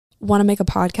Want to make a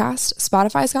podcast?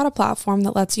 Spotify's got a platform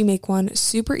that lets you make one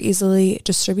super easily,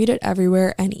 distribute it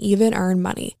everywhere, and even earn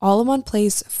money, all in one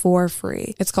place for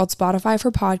free. It's called Spotify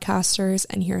for Podcasters,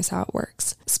 and here's how it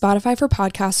works. Spotify for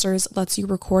Podcasters lets you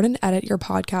record and edit your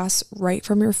podcasts right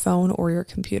from your phone or your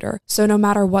computer. So no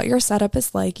matter what your setup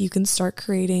is like, you can start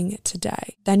creating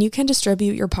today. Then you can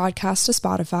distribute your podcast to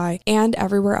Spotify and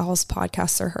everywhere else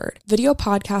podcasts are heard. Video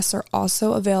podcasts are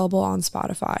also available on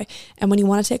Spotify, and when you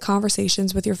want to take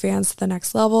conversations with your fans to the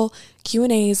next level,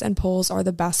 Q&As and polls are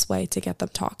the best way to get them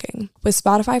talking. With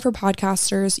Spotify for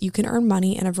Podcasters, you can earn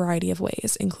money in a variety of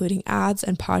ways, including ads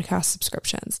and podcast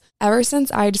subscriptions. Ever since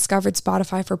I discovered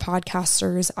Spotify for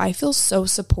Podcasters, I feel so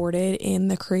supported in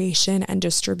the creation and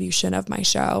distribution of my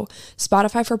show.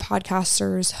 Spotify for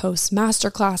Podcasters hosts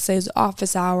masterclasses,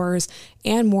 office hours,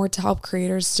 and more to help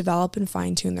creators develop and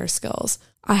fine-tune their skills.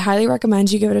 I highly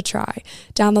recommend you give it a try.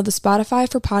 Download the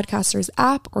Spotify for Podcasters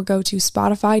app or go to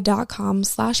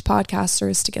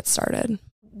spotify.com/podcasters to get started.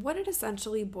 What it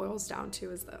essentially boils down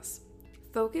to is this: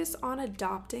 focus on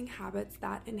adopting habits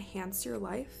that enhance your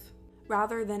life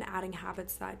rather than adding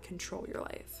habits that control your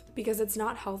life, because it's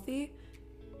not healthy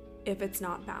if it's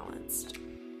not balanced.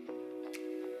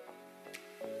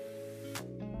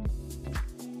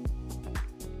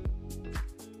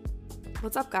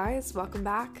 What's up, guys? Welcome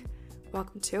back.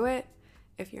 Welcome to it.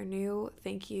 If you're new,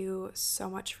 thank you so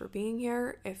much for being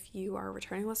here. If you are a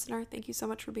returning listener, thank you so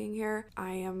much for being here.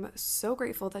 I am so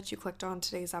grateful that you clicked on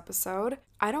today's episode.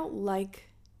 I don't like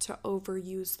to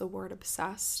overuse the word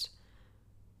obsessed,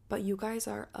 but you guys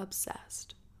are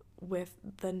obsessed with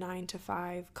the 9 to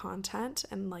 5 content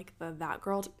and like the That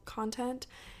Girl content.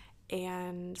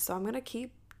 And so I'm going to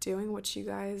keep doing what you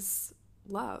guys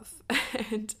love.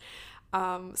 And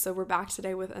so we're back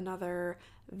today with another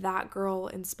That Girl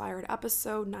inspired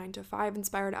episode, 9 to 5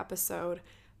 inspired episode,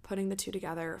 putting the two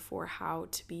together for how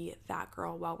to be that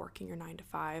girl while working your 9 to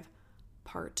 5,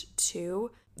 part 2.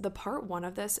 The part 1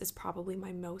 of this is probably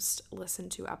my most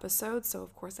listened to episode, so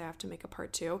of course I have to make a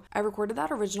part 2. I recorded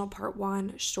that original part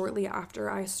 1 shortly after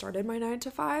I started my 9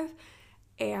 to 5,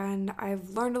 and I've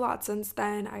learned a lot since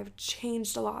then. I've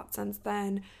changed a lot since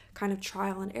then, kind of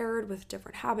trial and error with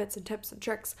different habits and tips and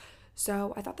tricks.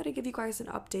 So I thought that I'd give you guys an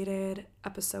updated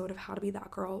episode of how to be that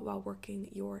girl while working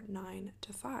your 9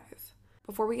 to 5.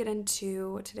 Before we get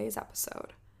into today's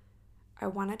episode, I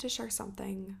wanted to share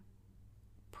something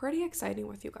pretty exciting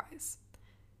with you guys.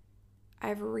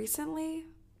 I've recently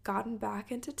gotten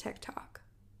back into TikTok.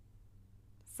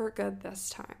 For good this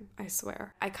time, I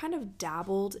swear. I kind of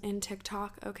dabbled in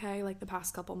TikTok, like the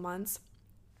past couple months.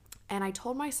 And I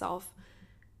told myself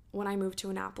when I moved to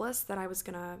Annapolis that I was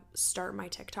gonna start my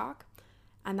TikTok,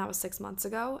 and that was 6 months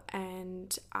ago,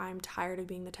 and I'm tired of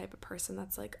being the type of person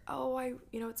that's like,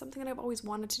 it's something that I've always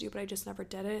wanted to do, but I just never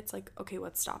did it. It's like, okay,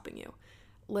 what's stopping you?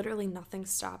 Literally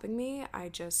nothing's stopping me. I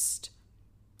just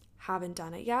haven't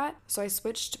done it yet. So I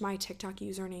switched my TikTok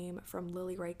username from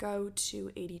Lily Raiko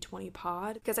to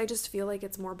 8020pod because I just feel like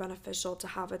it's more beneficial to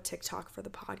have a TikTok for the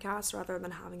podcast rather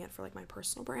than having it for like my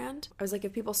personal brand. I was like,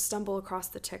 if people stumble across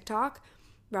the TikTok,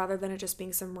 rather than it just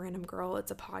being some random girl, it's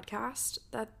a podcast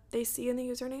that they see in the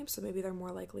username. So maybe they're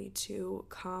more likely to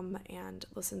come and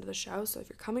listen to the show. So if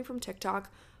you're coming from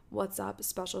TikTok, what's up?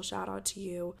 Special shout out to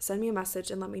you. Send me a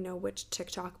message and let me know which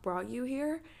TikTok brought you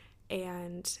here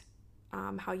and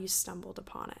how you stumbled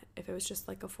upon it. If it was just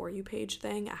like a For You page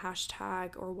thing, a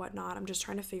hashtag or whatnot. I'm just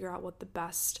trying to figure out what the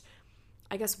best,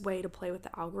 way to play with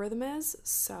the algorithm is.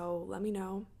 So let me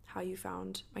know how you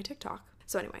found my TikTok.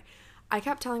 So anyway, I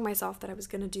kept telling myself that I was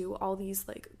going to do all these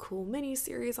like cool mini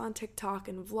series on TikTok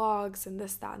and vlogs and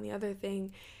this, that, and the other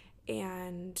thing.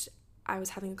 And I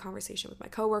was having a conversation with my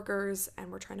coworkers and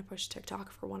we're trying to push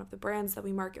TikTok for one of the brands that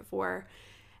we market for.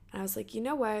 And I was like, you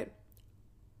know what?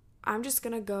 I'm just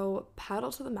going to go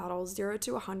pedal to the metal, 0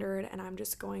 to 100, and I'm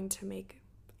just going to make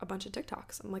a bunch of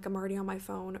TikToks. I'm already on my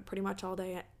phone pretty much all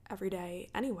day, every day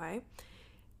anyway.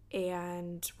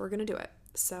 And we're going to do it.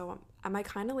 So am I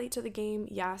kind of late to the game?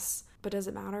 Yes. But does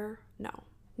it matter? No.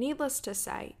 Needless to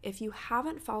say, if you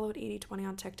haven't followed 8020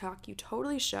 on TikTok, you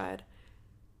totally should,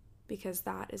 because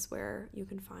that is where you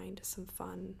can find some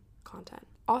fun content.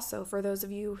 Also, for those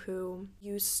of you who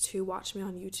used to watch me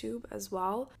on YouTube as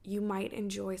well, you might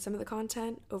enjoy some of the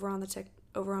content over on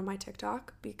my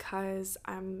TikTok, because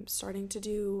I'm starting to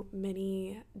do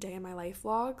mini day in my life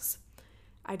vlogs.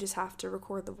 I just have to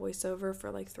record the voiceover for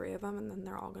like 3 of them and then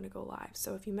they're all going to go live.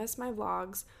 So if you miss my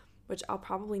vlogs, which I'll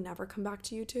probably never come back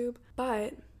to YouTube,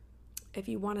 but if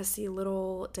you want to see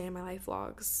little day in my life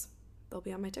vlogs, they'll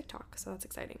be on my TikTok, so that's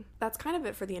exciting. That's kind of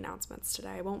it for the announcements today.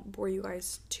 I won't bore you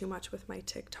guys too much with my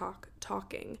TikTok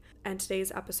talking, and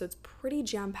today's episode's pretty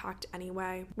jam-packed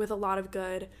anyway, with a lot of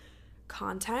good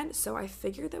content, so I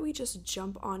figured that we just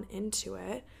jump on into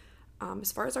it.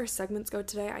 As far as our segments go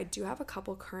today, I do have a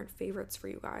couple current favorites for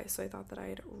you guys, so I thought that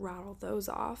I'd rattle those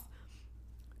off.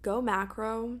 Go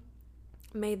Macro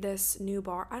made this new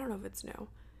bar. I don't know if it's new.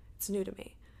 It's new to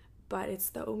me, but it's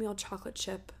the oatmeal chocolate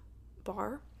chip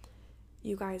bar.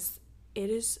 You guys,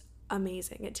 it is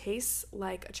amazing. It tastes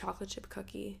like a chocolate chip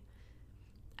cookie,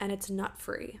 and it's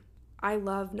nut-free. I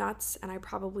love nuts, and I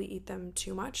probably eat them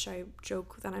too much. I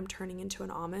joke that I'm turning into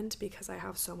an almond because I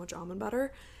have so much almond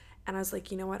butter, and I was like,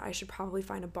 you know what? I should probably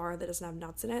find a bar that doesn't have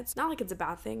nuts in it. It's not like it's a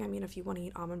bad thing. I mean, if you want to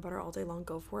eat almond butter all day long,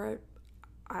 go for it.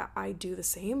 I do the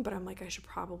same, but I'm like, I should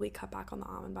probably cut back on the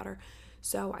almond butter.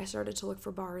 So I started to look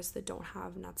for bars that don't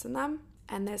have nuts in them,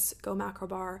 and this Go Macro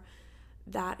bar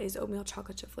that is oatmeal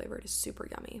chocolate chip flavored is super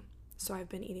yummy. So I've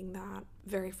been eating that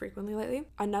very frequently lately.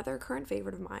 Another current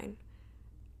favorite of mine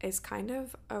is kind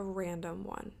of a random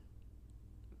one,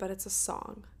 but it's a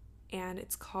song, and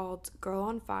it's called Girl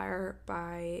on Fire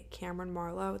by Cameron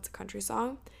Marlowe. It's a country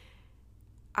song.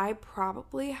 I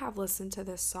probably have listened to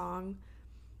this song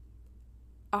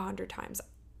 100 times.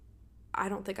 I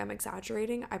don't think I'm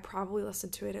exaggerating. I probably listen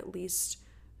to it at least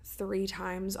 3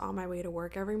 times on my way to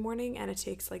work every morning, and it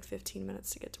takes like 15 minutes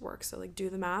to get to work. So like do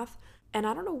the math. And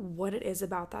I don't know what it is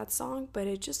about that song, but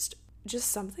it just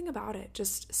something about it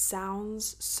just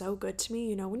sounds so good to me.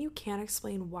 You know, when you can't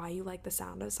explain why you like the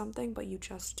sound of something, but you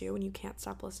just do and you can't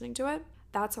stop listening to it.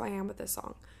 That's how I am with this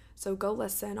song. So go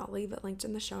listen. I'll leave it linked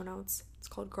in the show notes. It's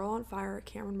called Girl on Fire,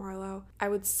 Cameron Marlowe. I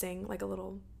would sing like a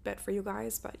little bit for you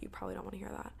guys, but you probably don't want to hear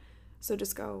that. So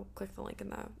just go click the link in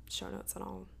the show notes and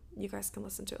you guys can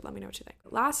listen to it. Let me know what you think.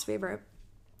 Last favorite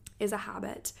is a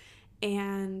habit,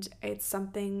 and it's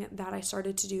something that I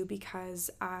started to do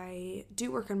because I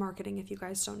do work in marketing, if you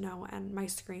guys don't know, and my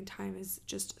screen time is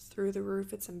just through the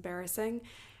roof. It's embarrassing.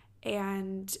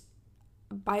 And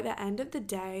by the end of the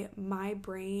day, my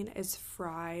brain is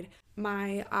fried.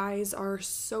 My eyes are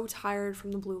so tired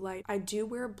from the blue light. I do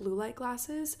wear blue light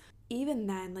glasses. Even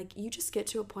then, like, you just get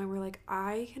to a point where like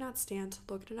I cannot stand to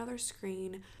look at another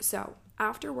screen. So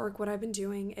after work, what I've been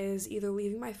doing is either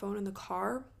leaving my phone in the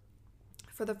car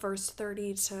for the first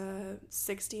 30 to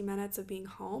 60 minutes of being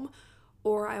home,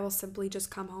 or I will simply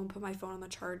just come home, put my phone on the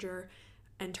charger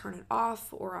and turn it off,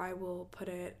 or I will put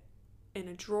it in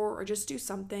a drawer, or just do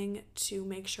something to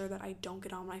make sure that I don't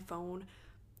get on my phone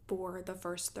for the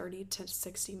first 30 to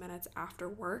 60 minutes after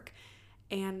work.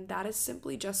 And that is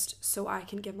simply just so I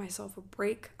can give myself a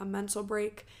break, a mental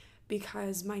break,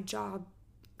 because my job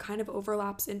kind of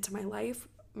overlaps into my life.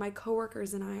 My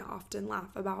coworkers and I often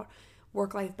laugh about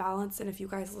work-life balance, and if you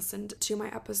guys listened to my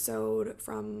episode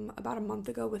from about a month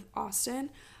ago with Austin,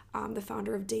 the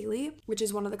founder of Daily, which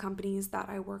is one of the companies that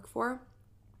I work for,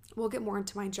 we'll get more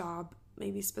into my job,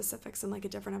 maybe specifics in like a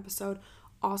different episode.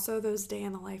 Also, those day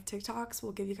in the life TikToks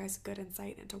will give you guys a good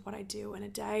insight into what I do in a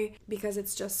day, because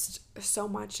it's just so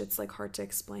much, it's like hard to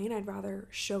explain. I'd rather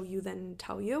show you than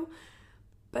tell you.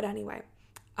 But anyway,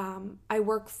 I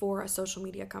work for a social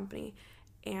media company,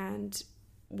 and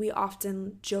we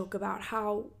often joke about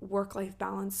how work-life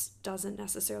balance doesn't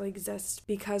necessarily exist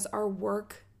because our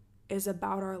work is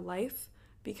about our life,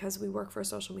 because we work for a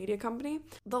social media company.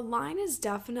 The line is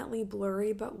definitely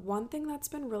blurry, but one thing that's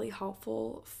been really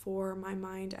helpful for my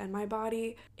mind and my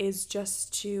body is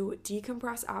just to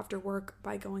decompress after work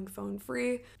by going phone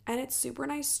free. And it's super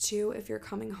nice too if you're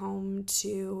coming home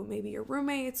to maybe your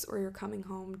roommates, or you're coming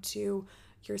home to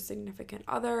your significant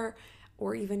other,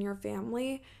 or even your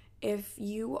family. If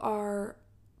you are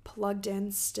plugged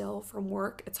in still from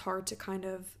work, it's hard to kind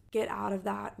of get out of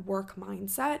that work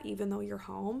mindset even though you're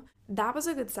home. That was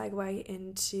a good segue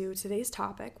into today's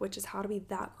topic, which is how to be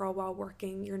that girl while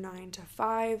working your 9 to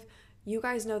 5. You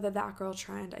guys know the that girl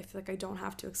trend. I feel like I don't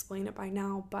have to explain it by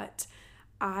now, but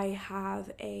I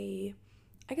have a,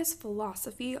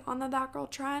 philosophy on the that girl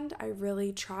trend. I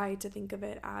really try to think of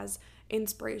it as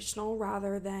inspirational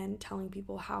rather than telling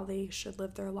people how they should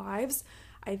live their lives.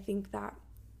 I think that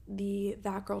the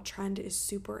that girl trend is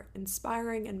super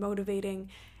inspiring and motivating,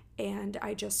 and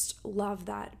I just love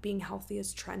that being healthy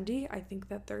is trendy. I think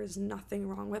that there's nothing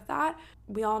wrong with that.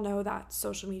 We all know that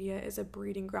social media is a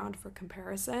breeding ground for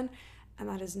comparison, and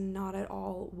that is not at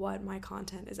all what my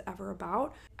content is ever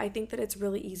about. I think that it's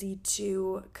really easy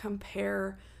to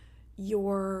compare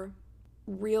your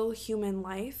real human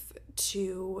life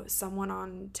to someone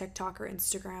on TikTok or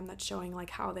Instagram that's showing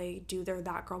like how they do their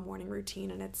that girl morning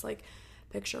routine, and it's like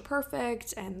picture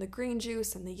perfect and the green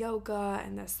juice and the yoga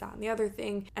and this, that, and the other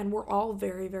thing. And we're all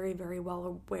very, very, very well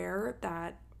aware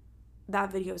that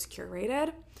that video is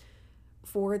curated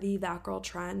for the That Girl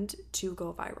trend to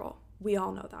go viral. We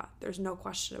all know that. There's no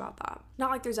question about that.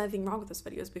 Not like there's anything wrong with those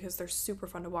videos because they're super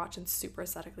fun to watch and super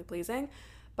aesthetically pleasing,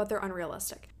 but they're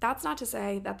unrealistic. That's not to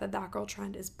say that the That Girl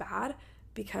trend is bad,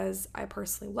 because I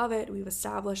personally love it. We've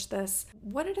established this.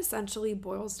 What it essentially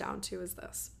boils down to is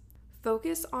this: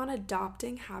 focus on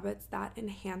adopting habits that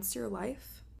enhance your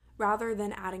life rather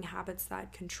than adding habits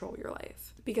that control your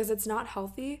life, because it's not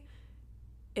healthy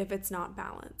if it's not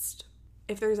balanced.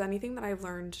 If there's anything that I've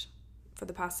learned for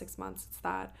the past 6 months, it's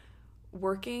that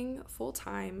working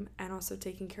full-time and also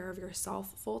taking care of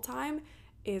yourself full-time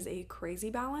is a crazy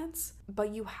balance,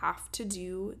 but you have to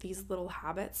do these little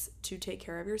habits to take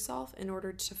care of yourself in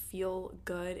order to feel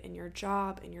good in your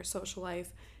job, in your social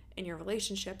life, in your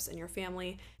relationships, in your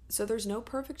family. So there's no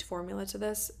perfect formula to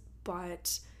this,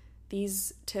 but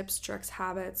these tips, tricks,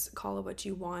 habits, call it what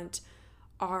you want,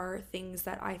 are things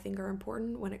that I think are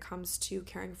important when it comes to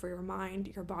caring for your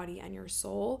mind, your body, and your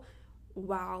soul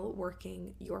while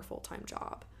working your full-time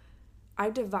job.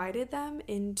 I've divided them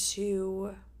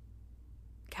into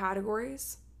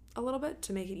categories a little bit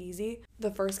to make it easy.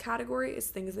 The first category is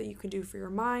things that you can do for your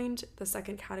mind. The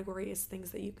second category is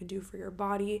things that you can do for your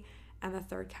body. And the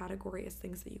third category is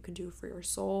things that you can do for your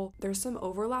soul. There's some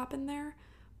overlap in there,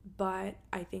 but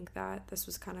I think that this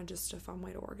was kind of just a fun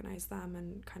way to organize them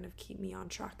and kind of keep me on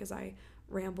track as I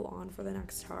ramble on for the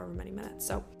next however many minutes.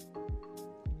 So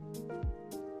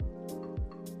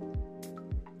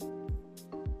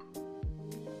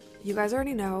you guys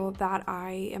already know that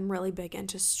I am really big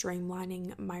into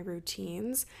streamlining my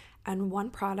routines, and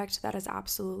one product that has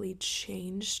absolutely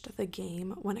changed the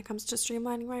game when it comes to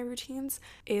streamlining my routines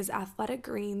is Athletic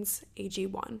Greens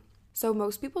AG1. So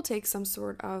most people take some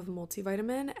sort of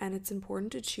multivitamin, and it's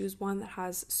important to choose one that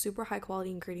has super high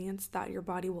quality ingredients that your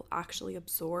body will actually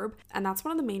absorb. And that's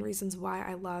one of the main reasons why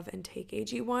I love and take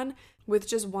AG1. With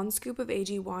just 1 scoop of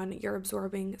AG1, you're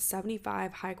absorbing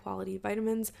 75 high quality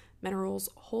vitamins, minerals,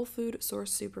 whole food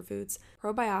source superfoods,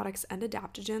 probiotics, and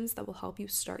adaptogens that will help you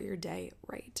start your day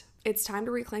right. It's time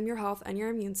to reclaim your health and your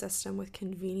immune system with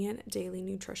convenient daily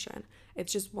nutrition.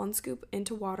 It's just 1 scoop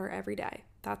into water every day.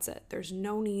 That's it. There's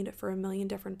no need for a million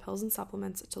different pills and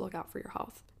supplements to look out for your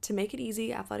health. To make it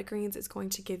easy, Athletic Greens is going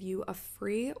to give you a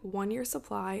free 1-year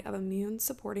supply of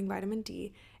immune-supporting vitamin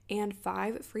D and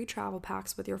 5 free travel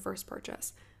packs with your first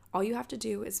purchase. All you have to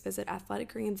do is visit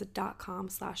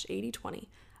athleticgreens.com/8020.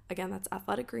 Again, that's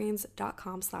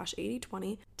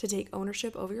athleticgreens.com/8020 to take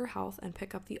ownership over your health and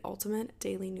pick up the ultimate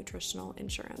daily nutritional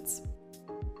insurance.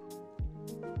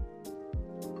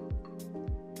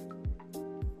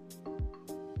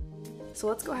 So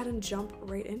let's go ahead and jump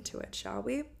right into it, shall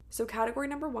we? So category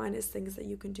number 1 is things that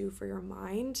you can do for your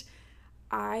mind.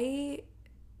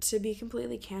 To be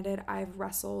completely candid, I've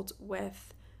wrestled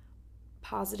with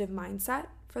positive mindset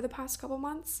for the past couple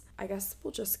months. I guess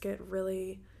we'll just get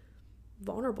really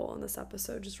vulnerable in this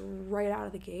episode, just right out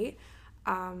of the gate.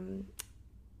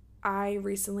 I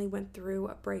recently went through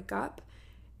a breakup,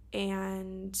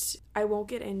 and I won't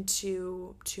get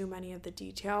into too many of the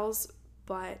details,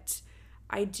 but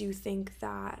I do think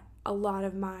that a lot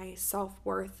of my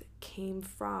self-worth came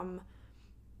from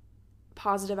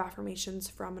positive affirmations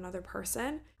from another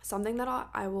person. Something that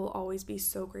I will always be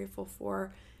so grateful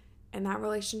for in that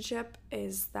relationship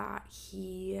is that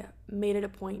he made it a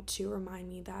point to remind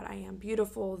me that I am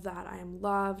beautiful, that I am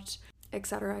loved,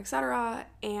 etc., etc.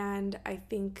 And I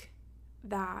think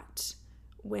that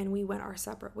when we went our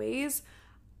separate ways,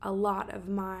 a lot of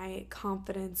my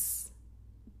confidence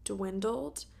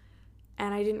dwindled,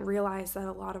 and I didn't realize that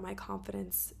a lot of my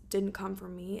confidence didn't come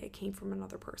from me, it came from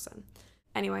another person.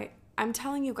 Anyway, I'm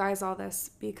telling you guys all this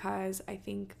because I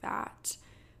think that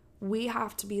we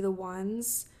have to be the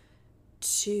ones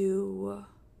to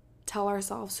tell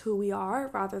ourselves who we are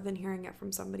rather than hearing it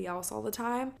from somebody else all the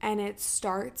time. And it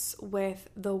starts with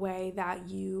the way that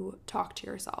you talk to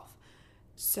yourself.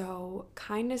 So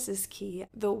kindness is key.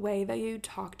 The way that you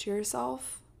talk to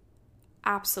yourself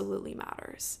absolutely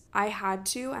matters. I had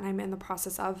to, and I'm in the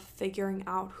process of figuring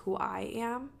out who I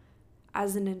am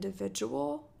as an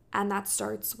individual. And that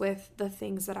starts with the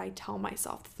things that I tell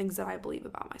myself, the things that I believe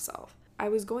about myself. I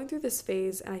was going through this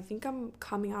phase, and I think I'm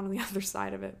coming out on the other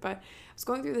side of it, but I was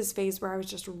going through this phase where I was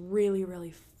just really,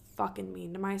 really fucking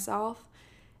mean to myself.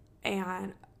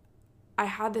 And I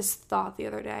had this thought the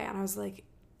other day, and I was like,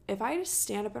 if I just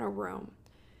stand up in a room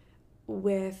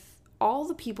with all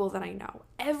the people that I know,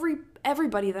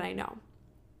 everybody that I know,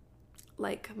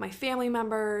 like my family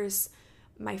members,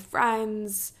 my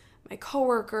friends, my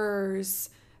coworkers,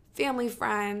 family,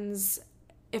 friends.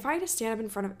 If I had to stand up in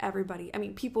front of everybody, I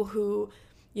mean, people who,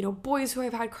 boys who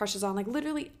I've had crushes on, like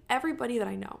literally everybody that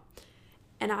I know,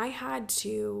 and I had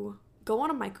to go on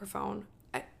a microphone.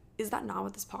 Is that not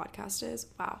what this podcast is?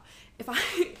 Wow.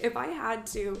 If I had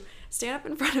to stand up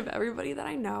in front of everybody that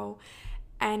I know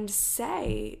and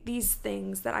say these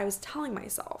things that I was telling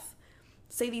myself,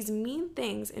 say these mean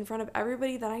things in front of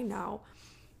everybody that I know,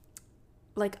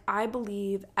 like I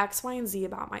believe X, Y, and Z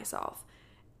about myself,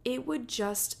 it would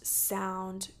just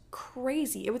sound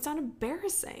crazy. It would sound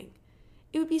embarrassing.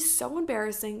 It would be so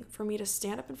embarrassing for me to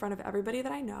stand up in front of everybody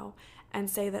that I know and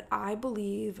say that I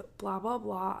believe blah, blah,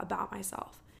 blah about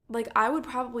myself. Like, I would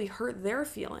probably hurt their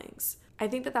feelings. I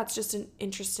think that that's just an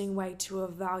interesting way to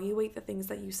evaluate the things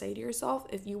that you say to yourself.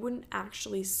 If you wouldn't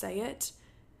actually say it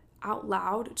out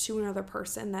loud to another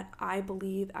person that I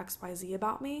believe XYZ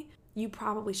about me, you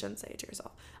probably shouldn't say it to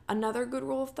yourself. Another good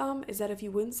rule of thumb is that if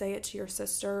you wouldn't say it to your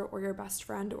sister or your best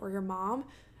friend or your mom,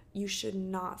 you should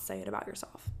not say it about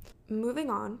yourself. Moving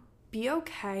on, be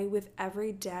okay with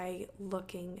every day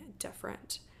looking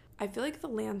different. I feel like the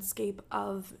landscape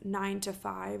of 9 to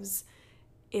 5s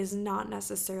is not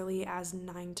necessarily as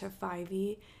 9 to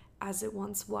 5y as it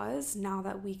once was, now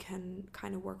that we can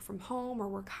kind of work from home or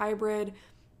work hybrid.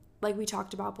 Like we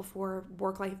talked about before,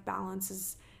 work-life balance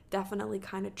is definitely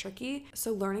kind of tricky.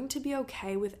 So learning to be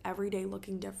okay with every day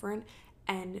looking different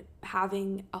and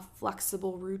having a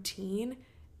flexible routine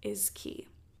is key.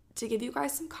 To give you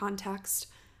guys some context,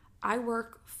 I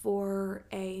work for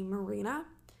a marina,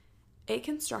 a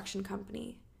construction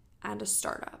company, and a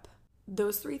startup.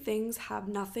 Those three things have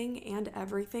nothing and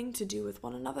everything to do with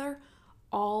one another,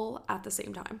 all at the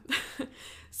same time.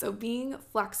 So being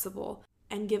flexible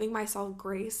and giving myself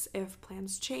grace if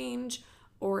plans change,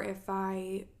 or if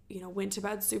I, went to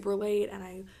bed super late and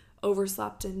I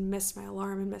overslept and missed my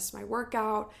alarm and missed my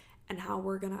workout, and how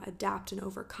we're gonna adapt and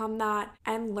overcome that,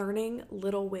 and learning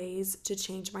little ways to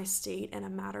change my state in a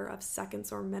matter of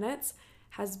seconds or minutes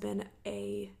has been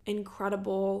an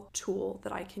incredible tool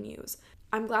that I can use.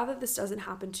 I'm glad that this doesn't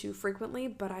happen too frequently,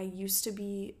 but I used to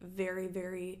be very,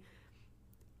 very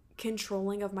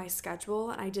controlling of my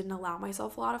schedule and I didn't allow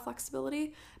myself a lot of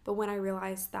flexibility. But when I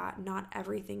realized that not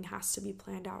everything has to be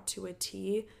planned out to a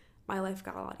T, my life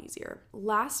got a lot easier.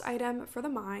 Last item for the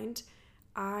mind,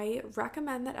 I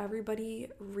recommend that everybody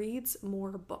reads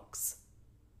more books.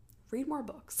 Read more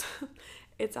books.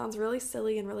 It sounds really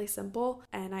silly and really simple,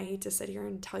 and I hate to sit here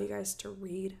and tell you guys to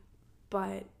read,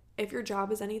 but if your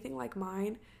job is anything like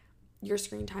mine, your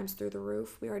screen time's through the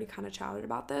roof. We already kind of chatted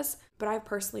about this, but I've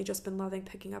personally just been loving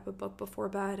picking up a book before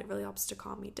bed. It really helps to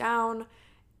calm me down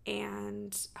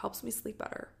and helps me sleep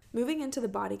better. Moving into the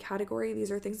body category,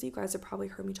 these are things that you guys have probably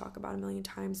heard me talk about a million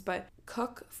times, but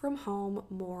cook from home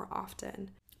more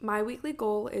often. My weekly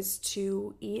goal is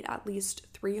to eat at least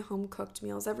 3 home-cooked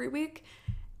meals every week,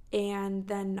 and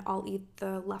then I'll eat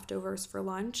the leftovers for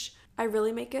lunch. I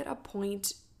really make it a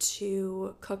point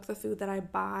to cook the food that I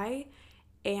buy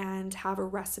and have a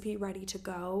recipe ready to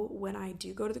go when I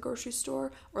do go to the grocery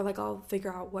store, or like I'll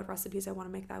figure out what recipes I want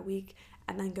to make that week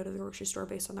and then go to the grocery store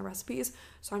based on the recipes,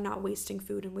 so I'm not wasting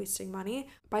food and wasting money.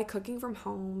 By cooking from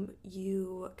home,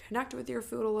 you connect with your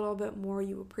food a little bit more,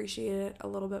 you appreciate it a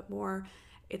little bit more.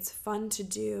 It's fun to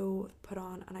do, put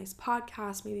on a nice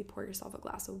podcast, maybe pour yourself a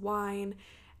glass of wine,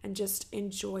 and just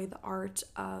enjoy the art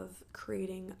of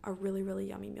creating a really, really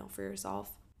yummy meal for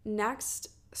yourself. Next,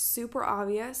 super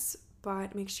obvious,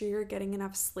 but make sure you're getting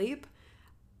enough sleep.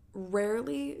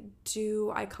 Rarely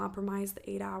do I compromise the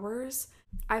 8 hours.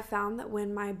 I found that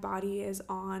when my body is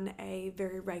on a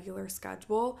very regular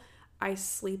schedule, I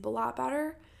sleep a lot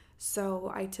better.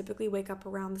 So I typically wake up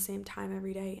around the same time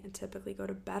every day and typically go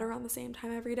to bed around the same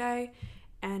time every day.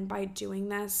 And by doing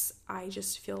this, I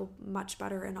just feel much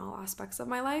better in all aspects of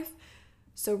my life.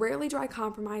 So rarely do I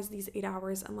compromise these 8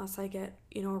 hours unless I get,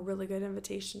 a really good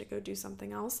invitation to go do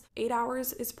something else. 8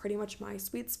 hours is pretty much my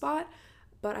sweet spot,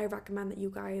 but I recommend that you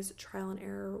guys trial and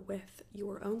error with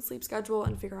your own sleep schedule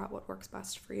and figure out what works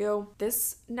best for you.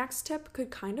 This next tip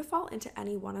could kind of fall into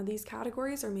any one of these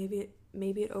categories, or maybe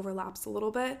it overlaps a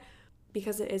little bit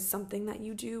because it is something that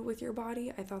you do with your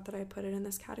body. I thought that I put it in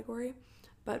this category,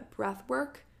 but breath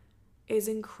work is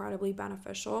incredibly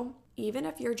beneficial. Even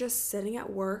if you're just sitting at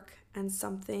work and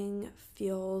something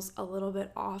feels a little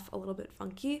bit off, a little bit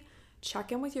funky,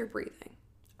 check in with your breathing.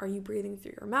 Are you breathing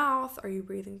through your mouth? Are you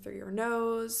breathing through your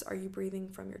nose? Are you breathing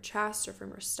from your chest or from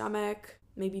your stomach?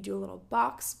 Maybe do a little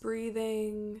box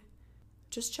breathing.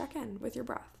 Just check in with your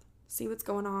breath. See what's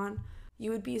going on. You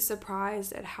would be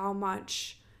surprised at how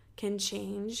much can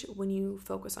change when you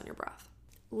focus on your breath.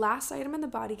 Last item in the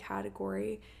body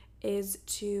category is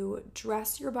to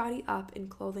dress your body up in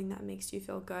clothing that makes you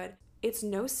feel good. It's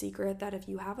no secret that if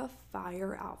you have a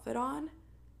fire outfit on,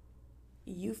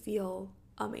 you feel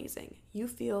amazing. You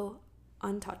feel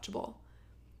untouchable.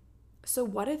 So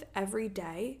what if every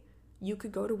day you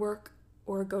could go to work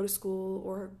or go to school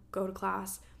or go to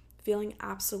class feeling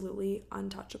absolutely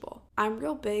untouchable? I'm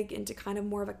real big into kind of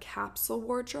more of a capsule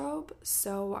wardrobe,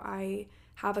 so I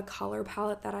have a color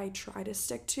palette that I try to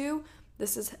stick to.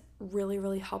 This has really,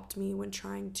 really helped me when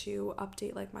trying to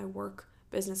update like my work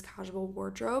business casual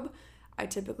wardrobe. I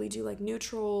typically do like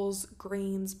neutrals,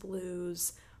 greens,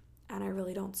 blues, and I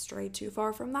really don't stray too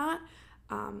far from that.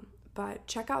 But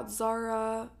check out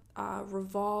Zara,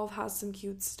 Revolve has some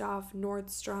cute stuff,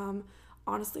 Nordstrom.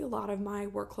 Honestly, a lot of my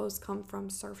work clothes come from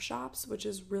surf shops, which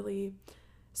is really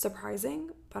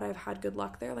surprising, but I've had good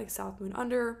luck there, like South Moon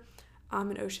Under,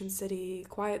 in Ocean City,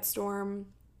 Quiet Storm,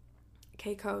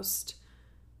 K-Coast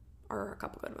are a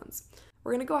couple good ones.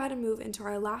 We're going to go ahead and move into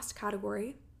our last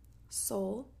category,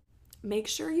 soul. Make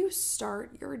sure you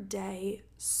start your day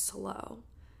slow.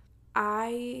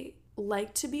 I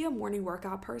like to be a morning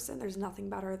workout person. There's nothing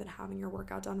better than having your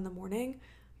workout done in the morning.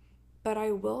 But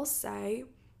I will say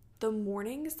the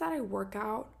mornings that I work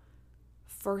out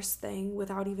first thing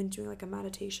without even doing like a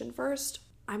meditation first,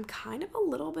 I'm kind of a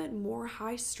little bit more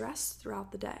high stress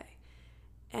throughout the day.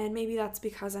 And maybe that's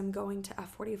because I'm going to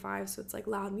F45, so it's like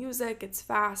loud music, it's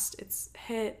fast, it's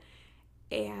hit,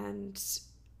 and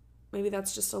maybe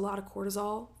that's just a lot of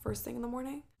cortisol first thing in the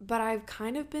morning. But I've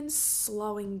kind of been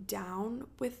slowing down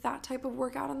with that type of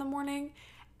workout in the morning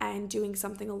and doing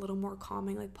something a little more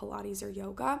calming like Pilates or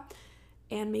yoga,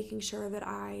 and making sure that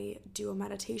I do a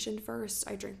meditation first.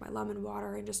 I drink my lemon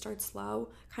water and just start slow,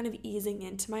 kind of easing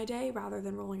into my day rather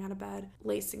than rolling out of bed,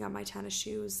 lacing up my tennis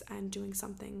shoes and doing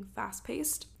something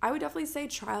fast-paced. I would definitely say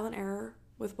trial and error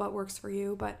with what works for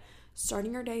you, but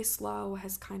starting your day slow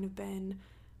has kind of been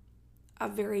a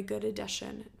very good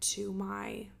addition to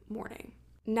my morning.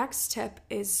 Next tip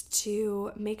is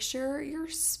to make sure your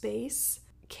space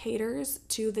caters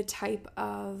to the type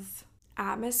of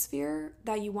atmosphere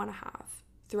that you want to have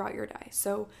throughout your day.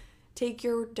 So take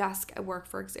your desk at work,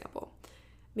 for example.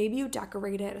 Maybe you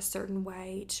decorate it a certain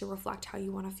way to reflect how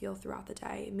you want to feel throughout the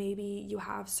day. Maybe you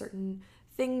have certain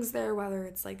things there, whether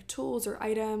it's like tools or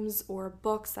items or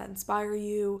books that inspire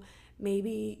you.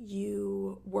 Maybe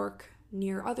you work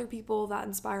near other people that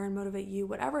inspire and motivate you.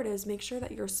 Whatever it is, make sure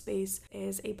that your space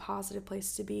is a positive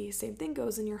place to be. Same thing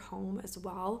goes in your home as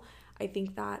well. I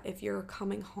think that if you're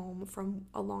coming home from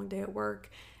a long day at work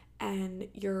and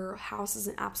your house is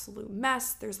an absolute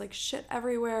mess, there's like shit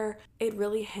everywhere, it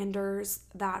really hinders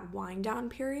that wind down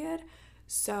period.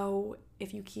 So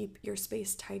if you keep your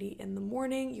space tidy in the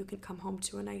morning, you can come home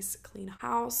to a nice clean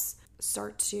house,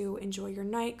 start to enjoy your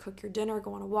night, cook your dinner,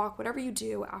 go on a walk, whatever you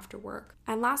do after work.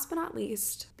 And last but not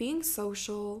least, being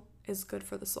social is good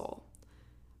for the soul.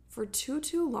 For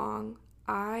too long,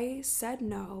 I said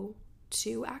no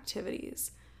to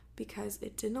activities because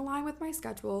it didn't align with my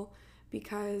schedule,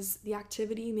 because the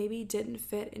activity maybe didn't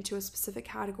fit into a specific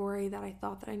category that I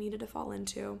thought that I needed to fall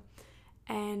into,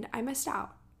 and I missed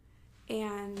out.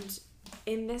 And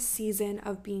in this season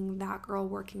of being that girl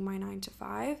working my 9 to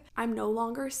 5, I'm no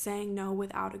longer saying no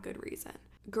without a good reason.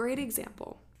 Great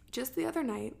example. Just the other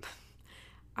night,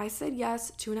 I said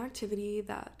yes to an activity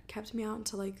that kept me out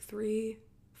until like 3,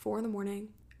 4 in the morning.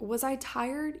 Was I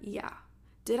tired? Yeah.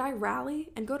 Did I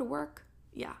rally and go to work?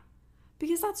 Yeah.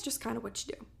 Because that's just kind of what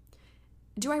you do.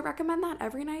 Do I recommend that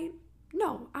every night?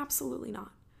 No, absolutely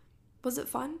not. Was it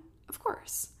fun? Of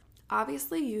course.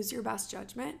 Obviously, use your best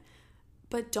judgment,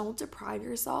 but don't deprive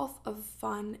yourself of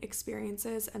fun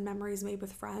experiences and memories made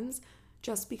with friends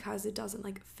just because it doesn't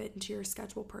like fit into your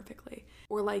schedule perfectly,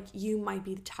 or like you might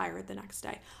be tired the next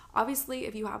day. Obviously,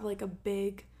 if you have like a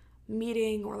big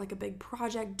meeting or like a big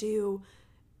project due,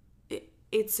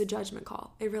 it's a judgment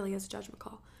call. It really is a judgment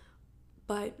call.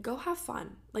 But go have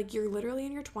fun. Like, you're literally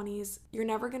in your 20s. You're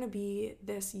never going to be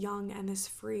this young and this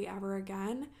free ever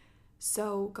again.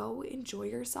 So go enjoy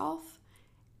yourself,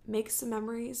 make some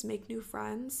memories, make new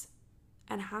friends,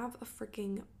 and have a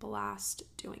freaking blast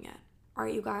doing it. All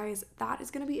right, you guys, that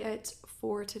is going to be it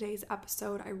for today's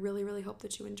episode. I really, really hope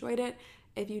that you enjoyed it.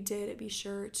 If you did, be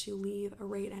sure to leave a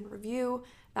rate and review.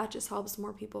 That just helps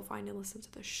more people find and listen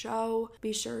to the show.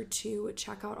 Be sure to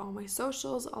check out all my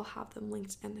socials. I'll have them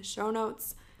linked in the show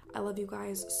notes. I love you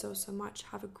guys so much.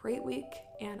 Have a great week,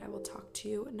 and I will talk to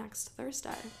you next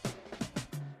Thursday.